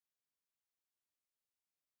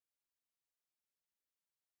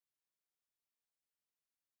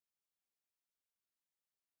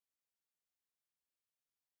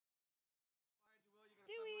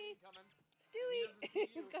Stewie. Stewie.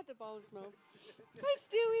 He's got the ball smoke. Hi,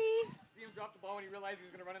 Stewie. See him drop the ball when he realized he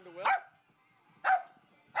was going to run into Will?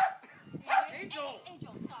 Angel!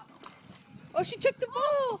 Angel, stop. Oh, she took the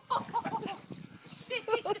ball. Shit.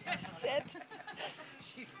 Shit.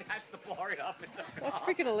 She snatched the ball right up and took it That's off.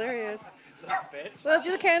 freaking hilarious. Little bitch. Well,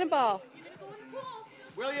 do the cannonball.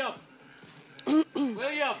 William! William! Did you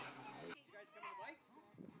guys come on the bikes?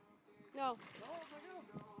 No.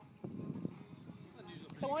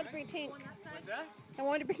 So I wanted to bring Tink. What's that? I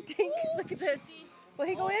wanted to bring Tink. Look at this. Will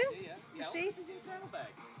he go in? Yeah. Is she? Get a saddlebag.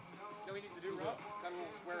 You know what we need to do, Rob? Cut a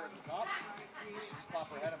little square at the top. Just pop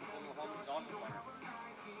her head up and put a little home in the dog center.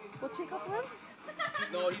 Will Chico swim?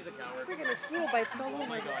 No, he's a coward. Freaking mosquito bites all Oh over.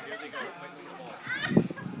 my god, here they go. Fight with the ball.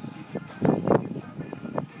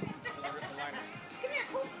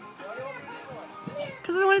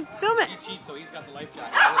 Because I want to film it. He cheats, so he's got the life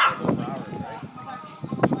jacket. He'll go for hours, right?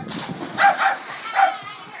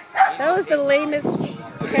 That was the lamest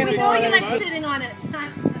cannonball Oh, I've you're ever like seen. sitting on it.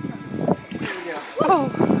 Oh.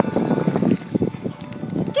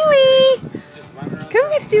 Stewie! Just run around. Come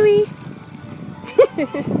here, Stewie. She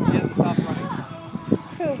hasn't stopped running.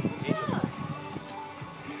 Who? Angel.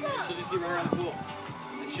 She'll just keep running around the pool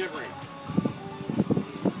and shivering.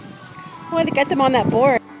 I wanted to get them on that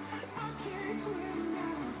board.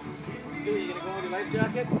 Stewie, you gonna go with your life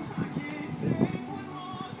jacket?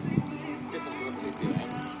 Get some publicity,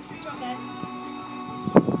 Stewie. Guys.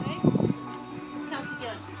 Okay. What's Kelsey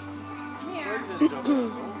doing? Come here. Where's this joke?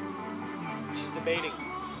 She's debating.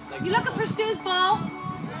 Like, You looking for Stu's ball?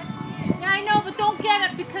 Yeah, I know, but don't get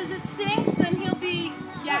it because it sinks and he'll be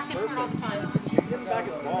yakking for it all the time. give him back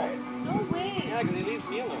his ball. No way. Yeah, because he leaves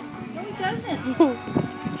me alone. No, he doesn't.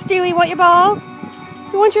 Stewie, want your ball? Do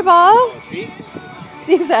you want your ball? Oh, see?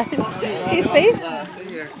 See his, see his face?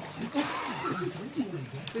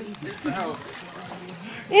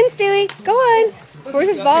 In, Stewie. Go on. Where's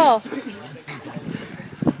his ball?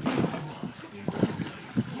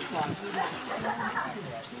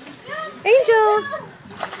 Angel.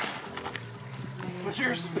 What's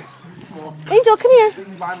yours? Angel, come here.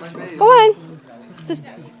 Go on. Just,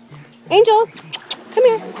 Angel, come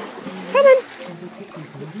here. Come on.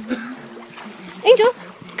 Angel,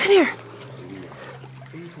 come here.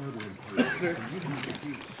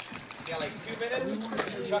 Yeah, like 2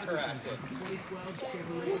 minutes, chuck her ass in.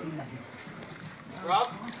 Rob?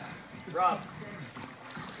 Rob?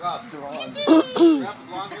 Rob? Grab the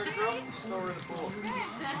blonde-haired girl, just throw her in the pool.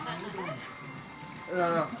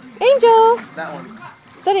 No. Angel. That one.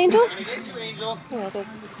 Is that Angel? I'm gonna get you, Angel. Yeah, it is.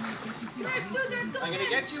 Come here, Stu. Let's go. I'm gonna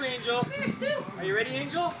get you, Angel. Come here, Stu. Are you ready,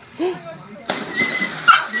 Angel?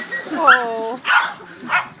 Oh.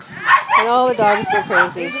 And all the dogs go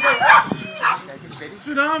crazy.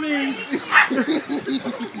 Tsunami!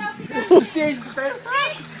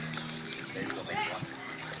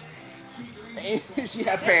 She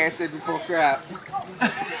had pants in before crap.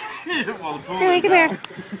 Stewie, come here.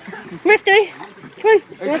 Come here, Stewie. Come on.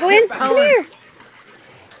 You want to go in? Come here.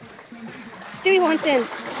 Stewie wants in.